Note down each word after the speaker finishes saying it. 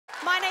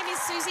My name is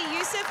Susie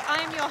Youssef.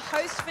 I am your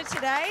host for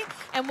today,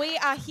 and we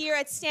are here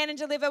at Stand and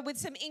Deliver with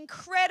some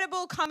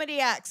incredible comedy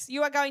acts.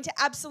 You are going to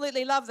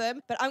absolutely love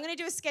them, but I'm going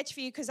to do a sketch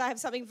for you because I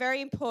have something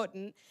very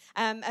important.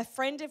 A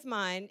friend of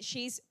mine,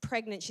 she's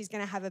pregnant. She's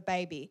going to have a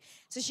baby.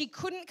 So she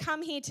couldn't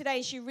come here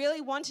today. She really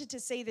wanted to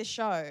see the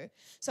show.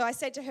 So I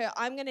said to her,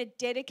 I'm going to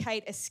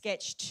dedicate a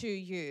sketch to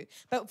you.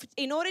 But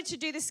in order to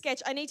do the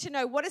sketch, I need to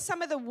know, what are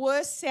some of the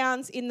worst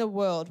sounds in the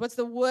world? What's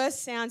the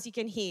worst sounds you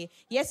can hear?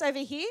 Yes, over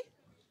here?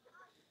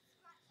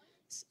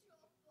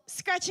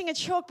 Scratching a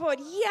chalkboard.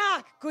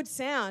 Yuck. Good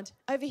sound.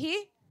 Over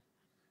here?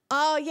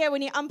 Oh, yeah,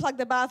 when you unplug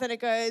the bath and it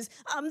goes,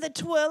 I'm the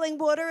twirling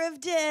water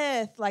of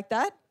death. Like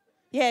that?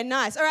 Yeah,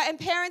 nice. All right, and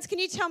parents, can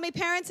you tell me,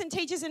 parents and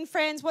teachers and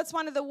friends, what's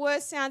one of the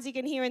worst sounds you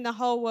can hear in the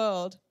whole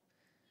world?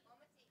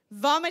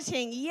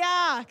 Vomiting.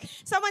 Yuck.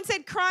 Someone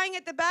said crying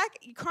at the back.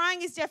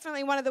 Crying is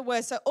definitely one of the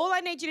worst. So all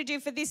I need you to do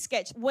for this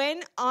sketch,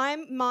 when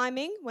I'm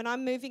miming, when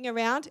I'm moving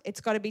around,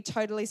 it's got to be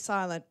totally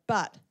silent.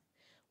 But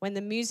when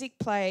the music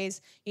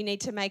plays, you need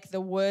to make the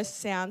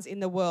worst sounds in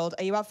the world.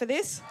 Are you up for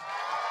this?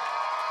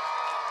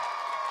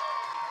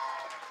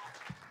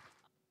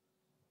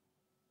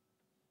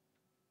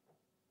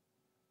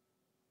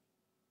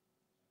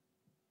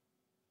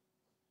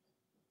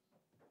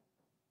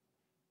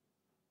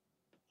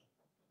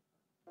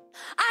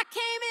 I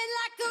came in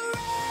like a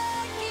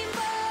wrecking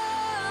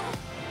ball.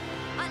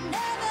 I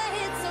never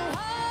hit so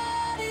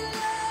hard in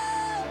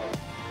love.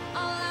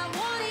 All I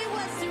wanted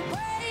was to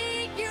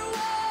break your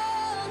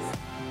walls.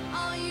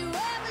 All you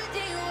ever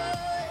did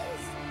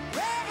was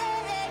wreck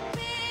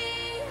me.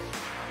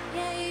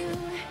 Yeah,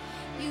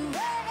 you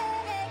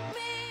wrecked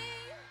me.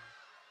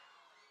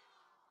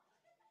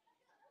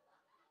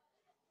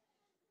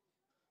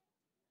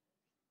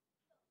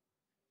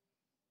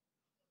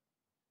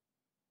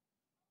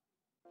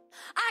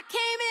 I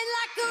came in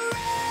like a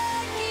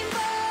wrecking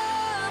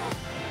ball.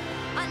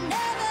 I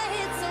never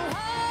hit so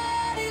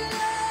hard in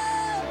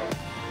love.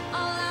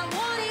 All I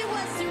wanted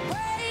was to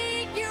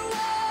break your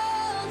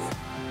walls.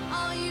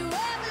 All you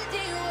ever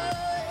did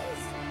was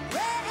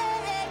wreck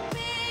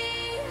me.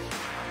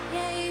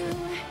 Yeah,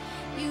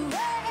 you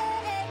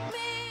wrecked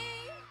me.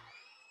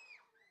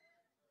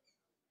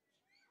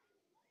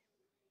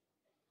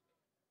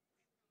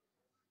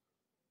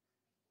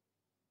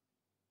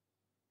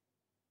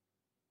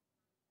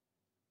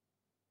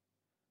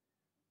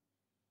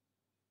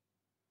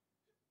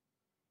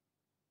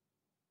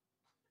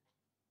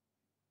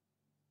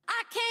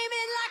 I came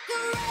in like a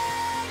wreck.